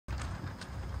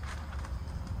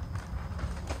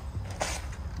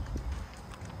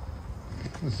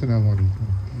السلام عليكم.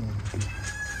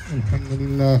 الحمد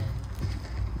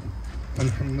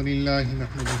لله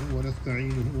نحمده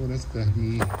ونستعينه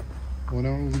ونستهديه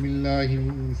ونعوذ بالله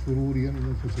من شرور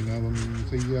أنفسنا ومن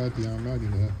سيئات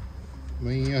أعمالنا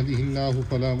من يهده الله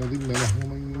فلا مضل له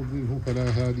ومن يضلله فلا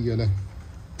هادي له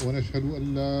ونشهد أن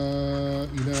لا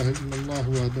إله إلا الله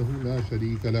وحده لا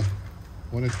شريك له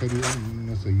ونشهد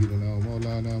أن سيدنا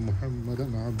ومولانا محمدا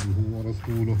عبده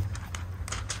ورسوله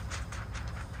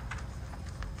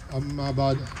أما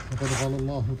بعد فقد قال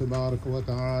الله تبارك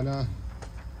وتعالى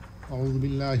أعوذ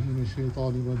بالله من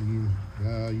الشيطان الرجيم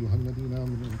يا أيها الذين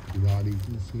آمنوا كتب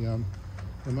عليكم الصيام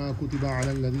كما كتب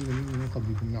على الذين من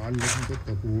قبلكم لعلكم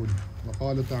تتقون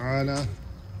وقال تعالى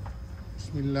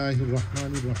بسم الله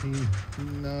الرحمن الرحيم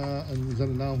إنا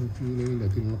أنزلناه في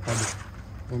ليلة القدر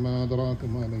وما أدراك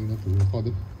ما ليلة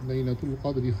القدر ليلة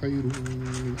القدر خير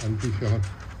من ألف شهر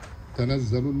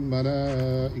تنزل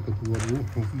الملائكة والروح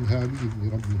فيها بإذن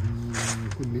ربهم من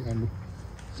كل أمر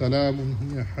سلام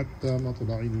هي حتى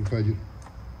مطلع الفجر.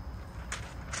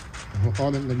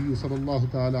 وقال النبي صلى الله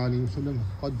تعالى عليه وسلم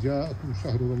قد جاءكم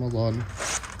شهر رمضان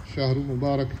شهر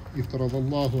مبارك افترض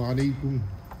الله عليكم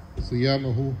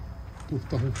صيامه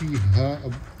تفتح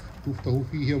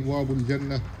فيه أبواب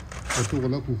الجنة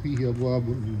وتغلق فيه أبواب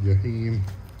الجحيم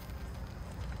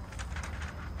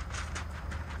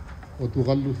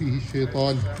وتغل فيه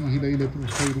الشيطان فيه ليلة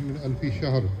خير من ألف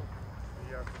شهر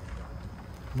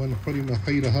من حرم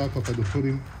خيرها فقد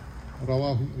حرم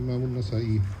رواه الإمام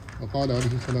النسائي. وقال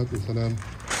عليه الصلاة والسلام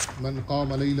من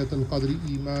قام ليلة القدر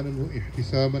إيمانا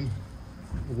واحتسابا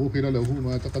غفر له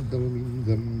ما تقدم من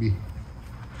ذنبه.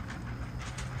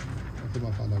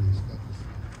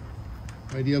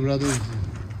 My dear brothers,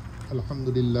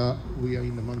 Alhamdulillah, we are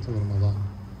in the month of Ramadan.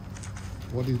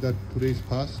 What is that today's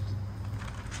fast?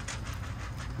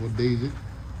 What day is it?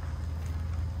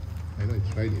 I know it's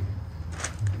Friday.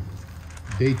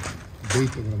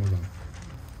 Date of Ramadan.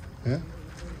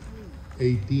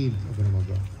 18th of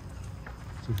Ramadan.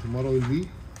 So tomorrow will be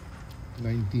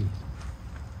 19th.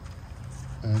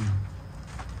 And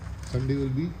Sunday will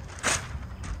be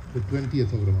the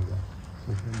 20th of Ramadan.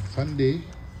 So from Sunday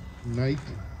night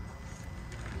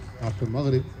after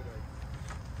Maghrib,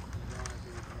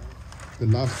 the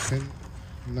last 10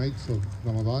 nights of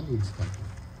Ramadan will start.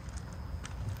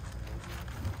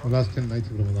 The last 10 nights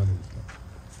of Ramadan will start.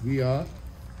 We are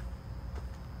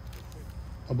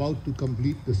about to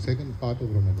complete the second part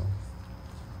of Ramadan.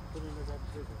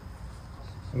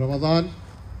 Ramadan,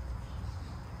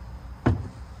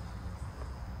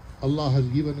 Allah has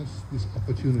given us this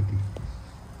opportunity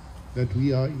that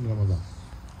we are in Ramadan.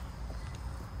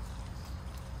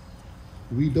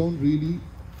 We don't really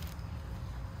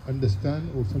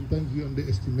understand, or sometimes we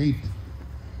underestimate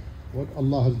what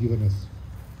Allah has given us.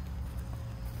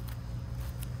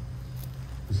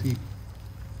 You see,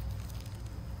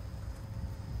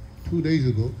 2 days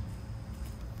ago,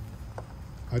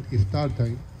 at iftar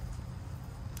time,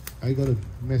 I got a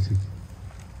message.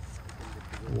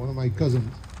 One of my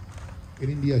cousins in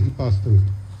India, he passed away.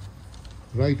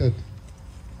 Right at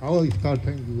our iftar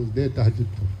time, he was there tahajjud.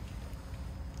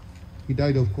 He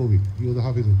died of COVID. He was a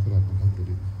Hafiz of Quran,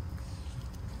 alhamdulillah.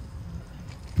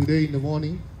 Today in the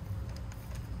morning,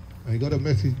 I got a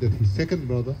message that his second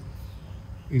brother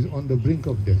is on the brink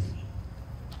of death.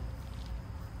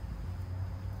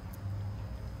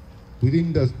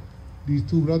 Within these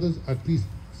two brothers, at least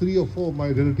 3 or 4 of my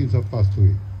relatives have passed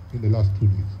away in the last 2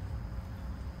 days.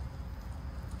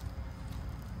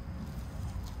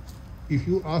 If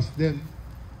you ask them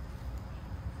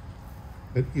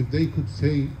that if they could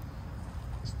say,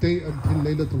 stay until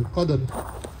Laylatul Qadr,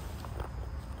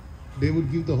 they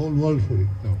would give the whole world for it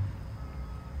now.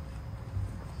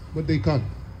 But they can't,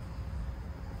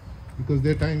 because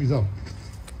their time is up.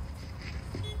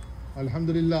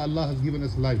 Alhamdulillah, Allah has given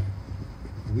us life.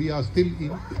 We are still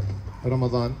in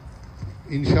Ramadan.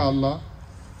 Inshallah,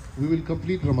 we will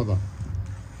complete Ramadan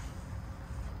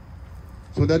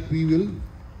so that we will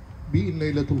be in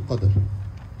Laylatul Qadr.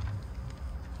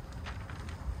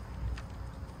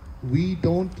 We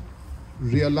don't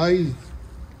realize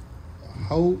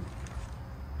how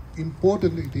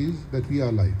important it is that we are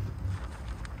alive,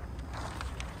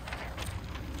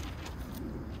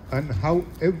 and how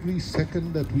every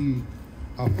second that we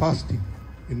are fasting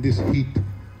in this heat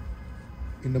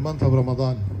in the month of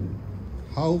Ramadan,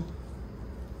 how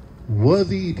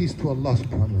worthy it is to Allah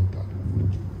subhanahu wa ta'ala.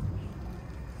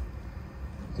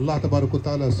 Allah tabarak wa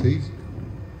ta'ala says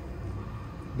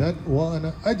that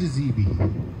وَأَنَا أَجْزِي بِهِ,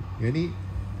 yani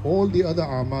all the other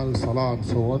amal, salah and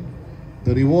so on,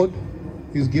 the reward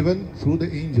is given through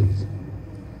the angels.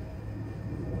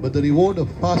 But the reward of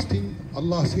fasting,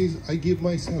 Allah says, I give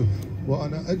myself.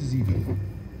 وَأَنَا أَجْزِي بِهِ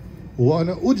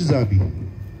وَأَنَا أُجْزَى بِهِ.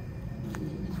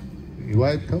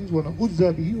 Riwayat comes, وَأَنَا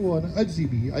أُجْزَى بِهِ وَأَنَا أَجْزِي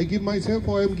بِهِ. I give myself,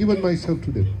 or I am given myself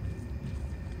to them.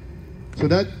 So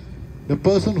that the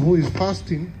person who is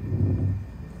fasting,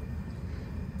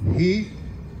 he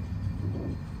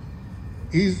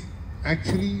is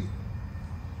actually,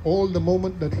 all the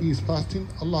moment that he is fasting,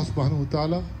 Allah subhanahu wa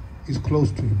ta'ala is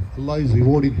close to him. Allah is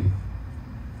rewarding him.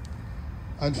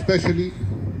 And especially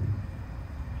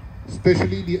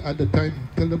at the time,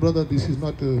 tell the brother this is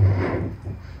not a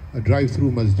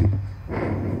drive-through masjid.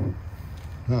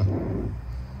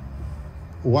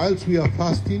 Whilst we are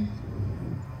fasting,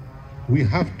 we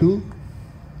have to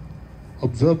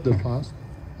observe the fast.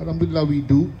 Alhamdulillah, we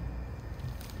do.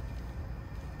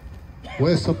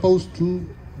 We're supposed to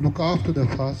look after the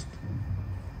fast.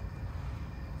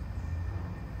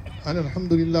 And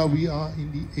Alhamdulillah, we are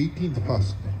in the 18th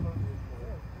fast.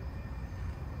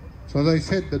 So as I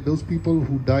said, that those people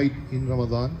who died in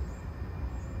Ramadan,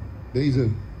 there is a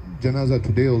janazah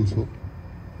today also.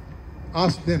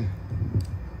 Ask them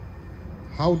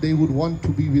how they would want to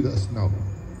be with us now.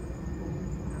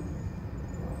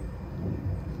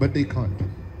 But they can't.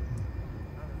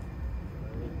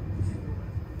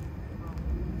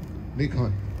 They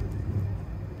can't.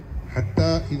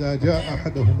 حتى إذا جاء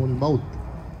أحدهم الموت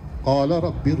قال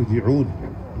رب ارجعون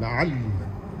لعلي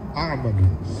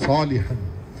أعمل صالحا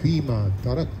فيما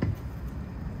تركت.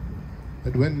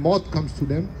 That when maut comes to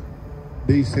them,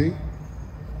 they say,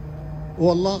 Oh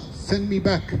Allah, send me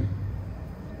back.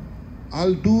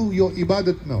 I'll do your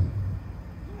ibadat now.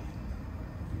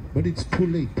 But it's too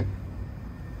late.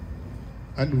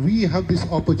 And we have this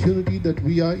opportunity that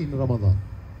we are in Ramadan.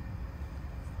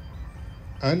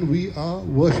 And we are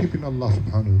worshipping Allah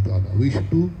subhanahu wa ta'ala. We should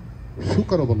do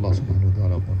shukr of Allah subhanahu wa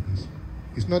ta'ala upon this.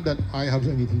 It's not that I have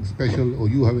anything special or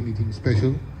you have anything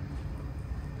special.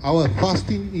 Our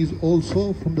fasting is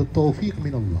also from the tawfiq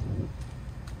min Allah.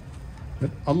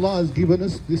 That Allah has given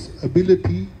us this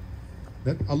ability,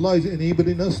 that Allah is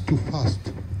enabling us to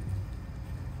fast.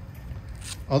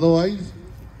 Otherwise,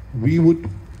 we would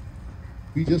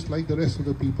be just like the rest of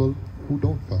the people who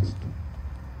don't fast.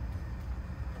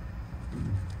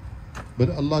 But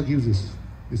Allah gives us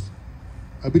this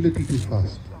ability to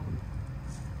fast.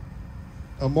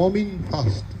 A mu'min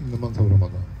fast in the month of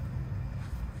Ramadan.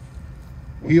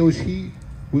 He or she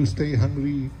will stay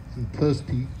hungry and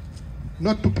thirsty,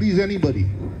 not to please anybody,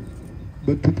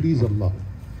 but to please Allah.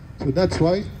 So that's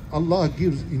why Allah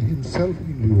gives in Himself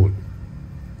in reward.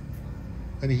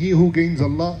 And he who gains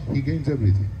Allah, he gains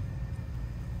everything.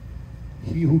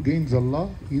 He who gains Allah,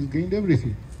 he's gained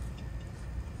everything.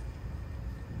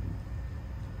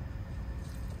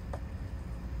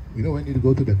 You know, when you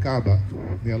go to the Kaaba,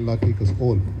 may Allah take us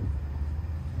all.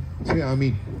 Say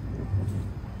Ameen.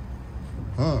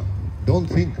 Don't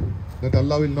think that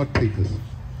Allah will not take us.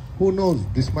 Who knows,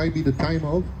 this might be the time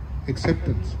of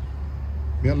acceptance.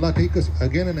 May Allah take us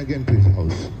again and again to His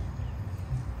house.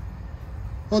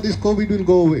 Oh, this COVID will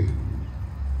go away.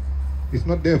 It's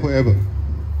not there forever.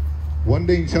 One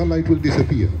day, inshallah, it will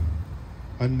disappear.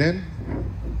 And then,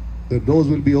 the doors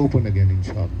will be open again,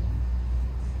 inshallah.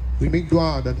 We make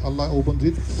dua that Allah opens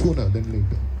it sooner than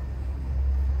later.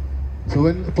 So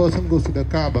when a person goes to the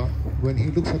Kaaba, when he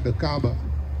looks at the Kaaba,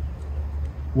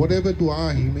 whatever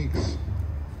dua he makes,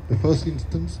 the first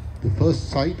instance, the first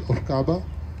sight of Kaaba,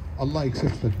 Allah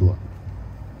accepts that dua.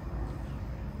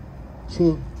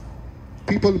 So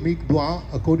people make dua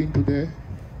according to their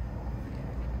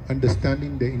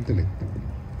understanding, their intellect.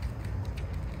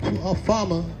 So a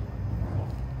farmer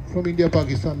from India,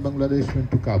 Pakistan, Bangladesh went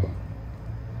to Kaaba.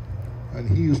 And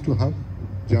he used to have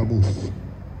jamus,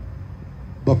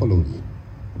 buffaloes.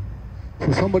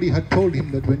 So somebody had told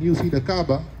him that when you see the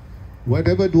Kaaba,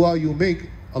 whatever dua you make,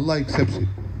 Allah accepts it.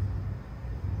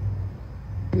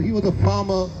 So he was a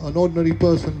farmer, an ordinary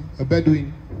person, a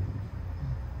Bedouin,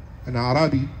 an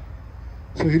Arabi.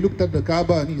 So he looked at the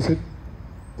Kaaba and he said,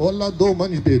 Oh Allah, do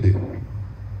manj de de.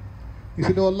 He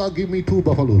said, Oh Allah, give me 2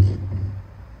 buffaloes.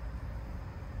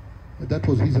 And that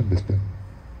was his understanding.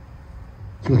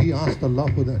 So he asked Allah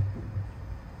for that.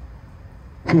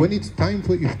 So when it's time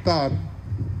for iftar,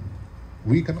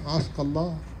 we can ask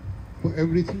Allah for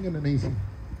everything and anything.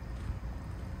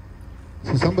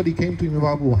 So somebody came to Imam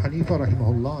Abu Hanifa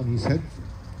rahimahullah and he said,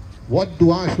 what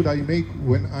dua should I make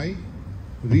when I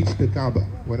reach the Kaaba,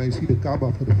 when I see the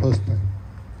Kaaba for the first time?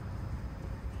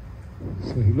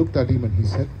 So he looked at him and he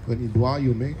said, when you dua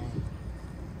you make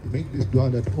this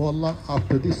dua that, oh Allah,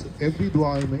 after this, every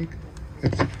dua I make,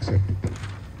 accept it.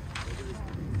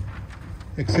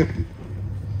 Accept it.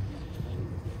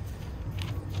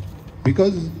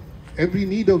 Because every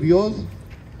need of yours,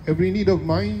 every need of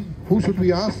mine, who should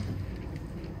we ask?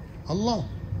 Allah.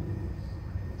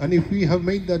 And if we have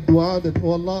made that dua that,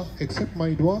 oh Allah, accept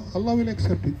my dua, Allah will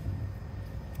accept it.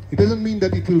 It doesn't mean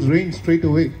that it will rain straight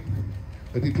away,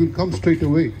 that it will come straight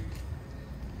away.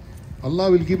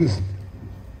 Allah will give us.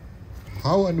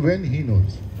 How and when, He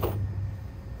knows.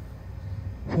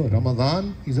 So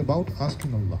Ramadan is about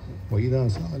asking Allah. وَإِذَا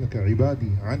سَأَلَكَ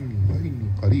عِبَادِي عَنِّي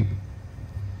فَإِنِّي قَرِيبٌ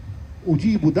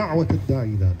أُجِيبُ دَعْوَةَ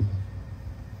الدَّاعِ إِذَا دَعَانِ.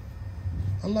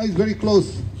 Allah is very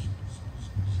close.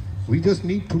 We just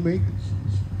need to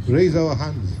raise our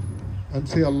hands and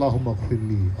say, Allahumma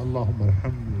ghfirli, Allahumma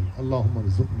arhamni, Allahumma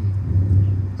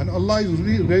rizukni. And Allah is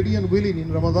really ready and willing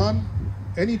in Ramadan.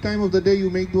 Any time of the day you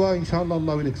make dua, inshallah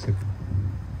Allah will accept it.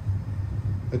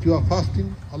 That you are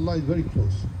fasting, Allah is very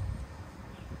close.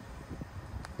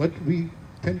 But we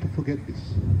tend to forget this.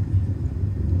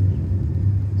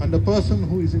 And the person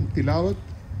who is in tilawat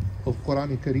of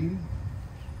Quran Kareem,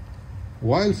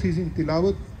 whilst he is in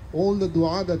tilawat, all the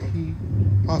dua that he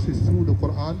passes through the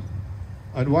Quran,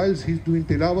 and whilst he is doing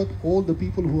tilawat, all the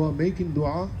people who are making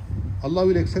dua, Allah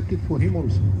will accept it for him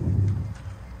also.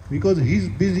 Because he is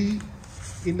busy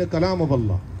in the kalam of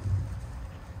Allah.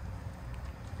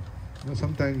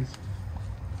 Sometimes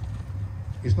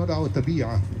it's not our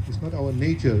tabi'ah, it's not our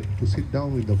nature to sit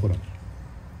down with the Quran.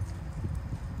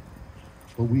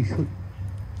 But we should.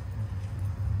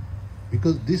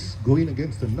 Because this going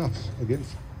against the nafs,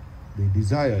 against the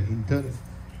desire, internal,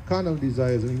 carnal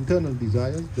desires and internal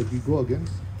desires that we go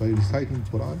against by reciting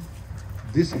Quran,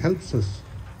 this helps us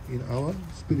in our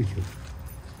spiritual.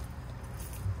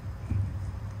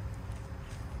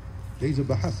 There is a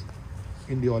bahas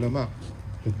in the ulama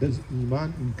that does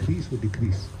iman increase or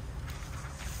decrease.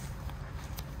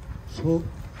 So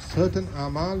certain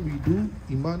amal we do,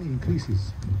 iman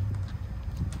increases.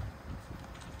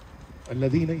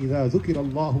 الذين إذا ذكر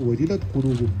الله وجلت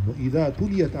قلوبهم وإذا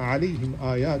تليت عليهم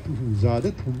آياته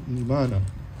زادتهم إيمانا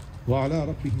وعلى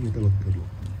ربهم يتوكلون.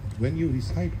 When you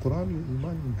recite Quran, your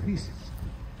iman increases.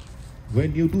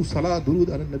 When you do Salah, Durood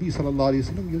ala Nabi sallallahu alayhi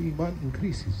wa sallam, your iman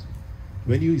increases.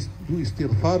 When you do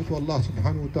istighfar to Allah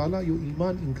subhanahu wa ta'ala, your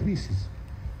iman increases.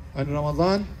 And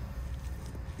Ramadan,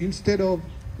 instead of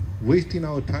wasting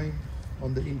our time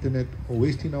on the internet or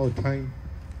wasting our time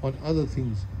on other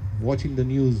things, watching the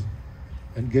news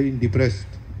and getting depressed,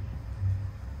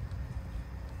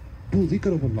 do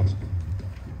dhikr of Allah subhanahu wa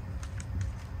ta'ala.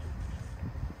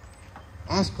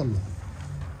 Ask Allah.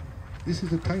 This is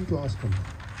the time to ask Allah.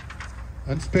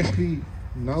 And especially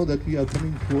now that we are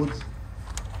coming towards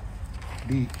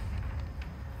the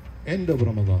end of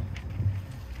Ramadan.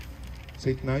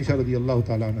 Sayyidina Aisha radiallahu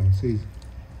ta'ala anha says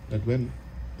that when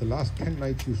the last 10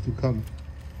 nights used to come,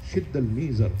 shidd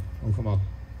al-mizar, or come out.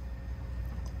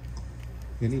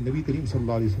 Yani Nabi Kareem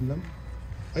sallallahu alayhi wa sallam,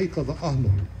 ayqadha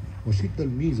ahlahu wa shidd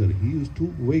al-mizar. He used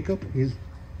to wake up his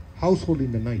household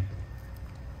in the night.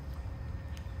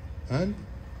 And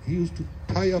he used to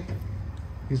tie up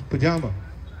his pajama.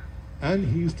 And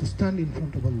he used to stand in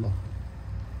front of Allah.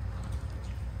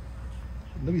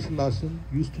 Nabi sallallahu alayhi wa sallam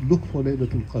used to look for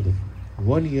Laylatul Qadr.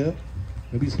 1 year,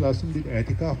 Nabi sallallahu alayhi wa sallam did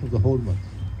i'tikaf of the whole month.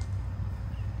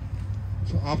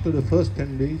 So after the first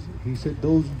 10 days, he said,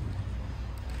 those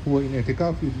who are in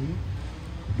i'tikaf with me,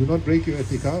 do not break your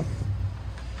i'tikaf.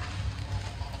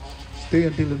 Stay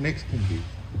until the next 10 days.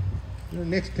 In the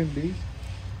next 10 days,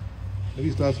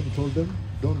 Nabi sallallahu alayhi wa sallam told them,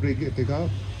 don't break your i'tikaf.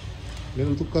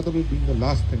 Laylatul Qadr will be in the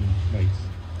last 10 nights.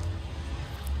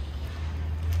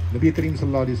 Nabi Kareem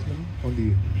sallallahu alayhi wa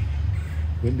sallam,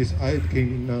 when this ayat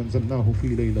came, inna anzalnahu fi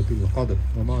laylatul qadr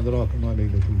wa ma adraka ma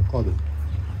laylatul qadr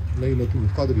laylatul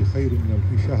qadri khayrun min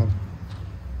alfi shahr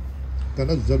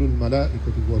tanazzalu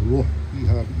al-malaikatu war-ruh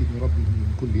fiha bi-idhni rabbihim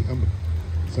min kulli amr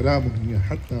salamun hiya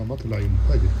hatta matla'i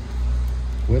al-fajr.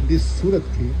 When this surah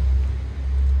came,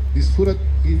 this surah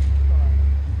is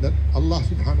that Allah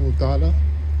subhanahu wa ta'ala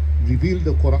revealed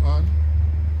the Quran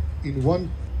in one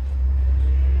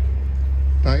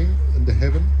time in the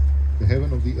heaven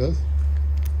of the earth,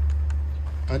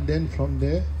 and then from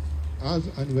there, as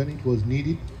and when it was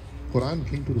needed, Quran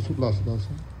came to Rasulullah sallallahu alaihi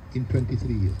wasallam in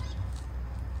 23 years.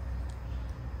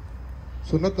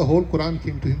 So not the whole Quran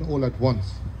came to him all at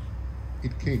once.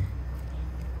 It came.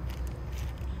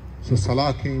 So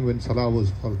Salah came when Salah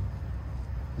was fard.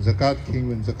 Zakat came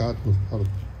when Zakat was fard.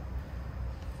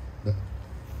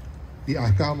 The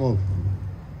ahkam of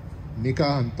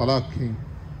nikah and talaq came.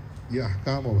 The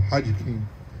ahkam of Hajj came.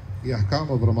 The ahkam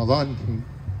of Ramadan came.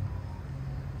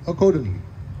 Accordingly.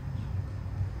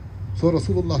 So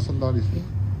Rasulullah sallallahu alaihi wasallam,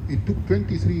 it took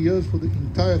 23 years for the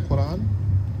entire Quran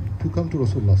to come to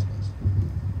Rasulullah sallallahu alaihi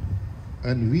wasallam.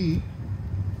 And we,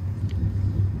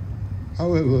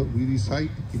 however, we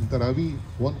recite in Taraweeh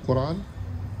one Quran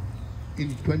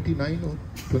in 29 or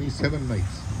 27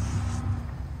 nights.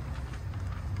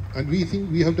 And we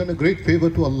think we have done a great favor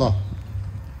to Allah.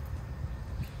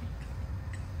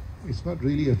 It's not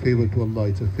really a favor to Allah,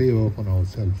 it's a favor upon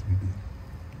ourselves we do.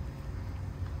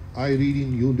 I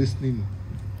reading, you listening,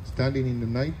 standing in the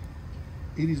night,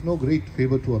 it is no great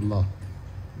favor to Allah.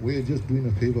 We are just doing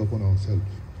a favor upon ourselves.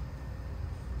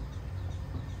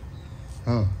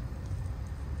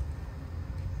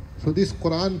 So this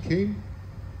Quran came,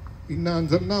 Inna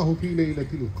anzalnahu fi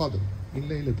laylatil qadr, in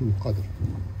laylatul qadr,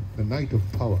 the night of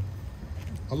power.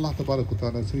 Allah Tabaraka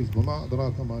Ta'ala says, Wama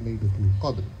adraka ma laylatul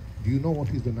qadr. Do you know what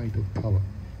is the night of power?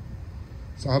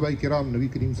 Sahaba Kiram, Nabi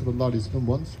Kareem Sallallahu Alaihi Wasallam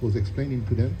once was explaining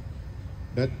to them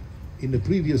that in the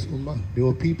previous Ummah, there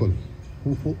were people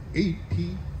who for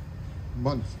 80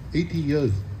 months, 80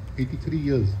 years, 83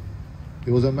 years,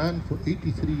 there was a man for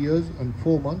 83 years and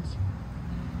 4 months,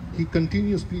 he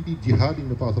continuously did jihad in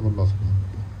the path of Allah subhanahu wa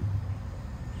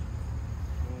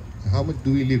ta'ala. How much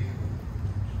do we live?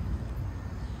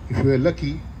 If we are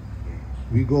lucky,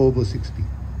 we go over 60.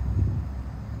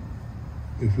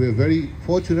 If we are very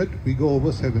fortunate, we go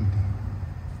over 70.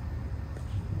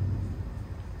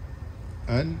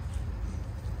 And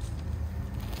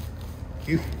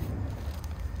if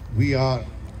we are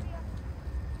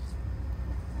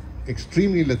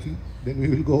extremely lucky, then we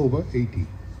will go over 80.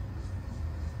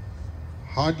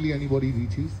 Hardly anybody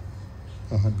reaches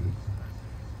 100.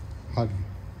 Hardly.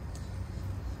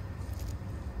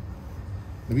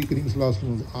 Nabi Kareem Sallallahu Alaihi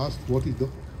Wasallam was asked, what is the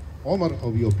umar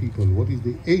of your people? What is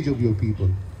the age of your people?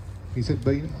 He said,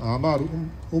 Amar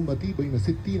ummati bayna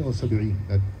sitteen or sab'een.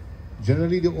 That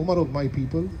generally the umar of my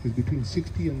people is between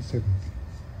 60 and 70.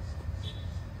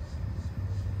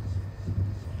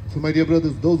 So my dear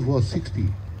brothers, those who are 60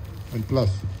 and plus,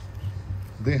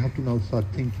 they have to now start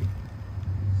thinking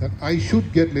that I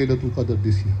should get Laylatul Qadr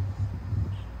this year.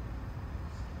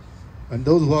 And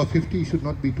those who are 50 should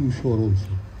not be too sure also.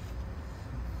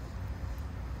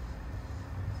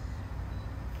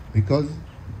 Because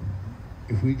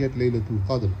if we get Laylatul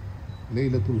Qadr,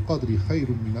 Laylatul Qadri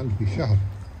khayrun min alfi shahr.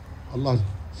 Allah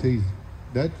says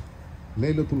that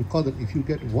Laylatul Qadr, if you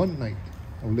get one night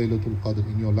of Laylatul Qadr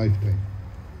in your lifetime,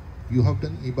 you have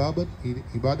done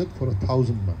ibadat for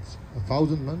 1,000 months.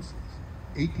 1,000 months,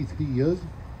 83 years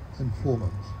and 4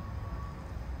 months.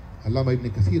 Allama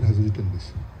Ibn Kathir has written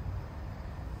this.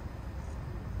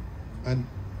 And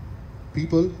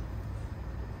people,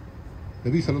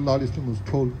 Nabi Sallallahu Alaihi Wasallam was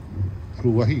told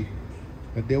through Wahi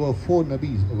that there were 4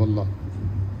 Nabis of Allah.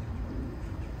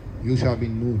 Yusha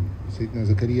bin Nun, Sayyidina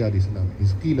Zakaria alayhi salam,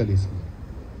 Hizqeel alayhi salam.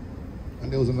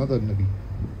 And there was another Nabi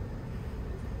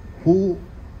who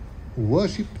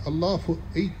worshipped Allah for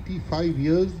 85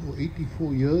 years or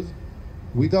 84 years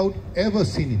without ever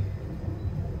sinning.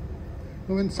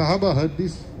 So when Sahaba heard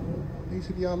this, they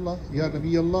said, Ya Allah, Ya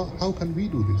Nabi Allah, how can we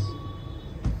do this?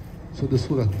 So the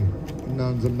surah came,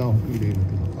 Inna anzalnahu fi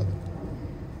laylatul qadr.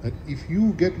 That if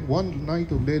you get one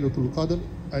night of Laylatul Qadr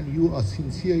and you are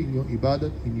sincere in your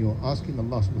ibadat, in your asking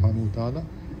Allah subhanahu wa ta'ala,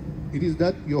 it is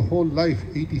that your whole life,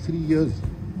 83 years,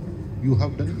 you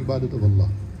have done ibadat of Allah.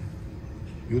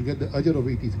 You will get the ajr of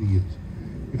 83 years.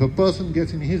 If a person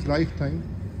gets in his lifetime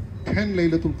 10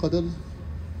 Laylatul Qadrs,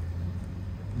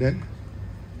 then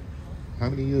how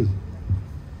many years?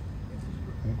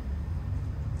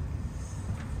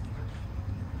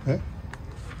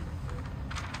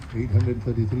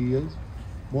 833 years,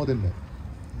 more than that.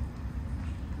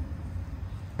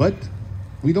 But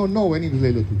we don't know when it is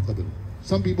Laylatul Qadr.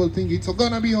 Some people think it's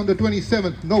gonna be on the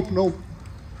 27th. Nope.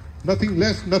 Nothing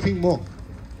less, nothing more.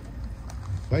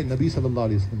 Right? Nabi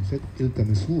Sallallahu Alaihi Wasallam said,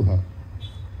 Iltamisuha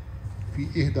fi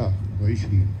ihda wa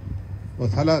ishrin, wa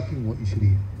thalathin wa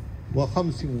ishrin, wa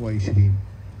khamsin wa ishrin,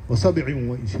 wa sab'in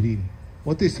wa ishrin,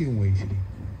 wa tisin wa ishrin.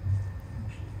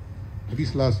 Nabi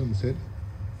Sallallahu Alaihi Wasallam said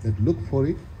that look for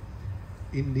it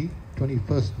in the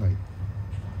 21st night,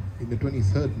 in the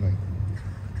 23rd night,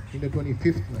 in the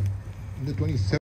 25th night, in the 27th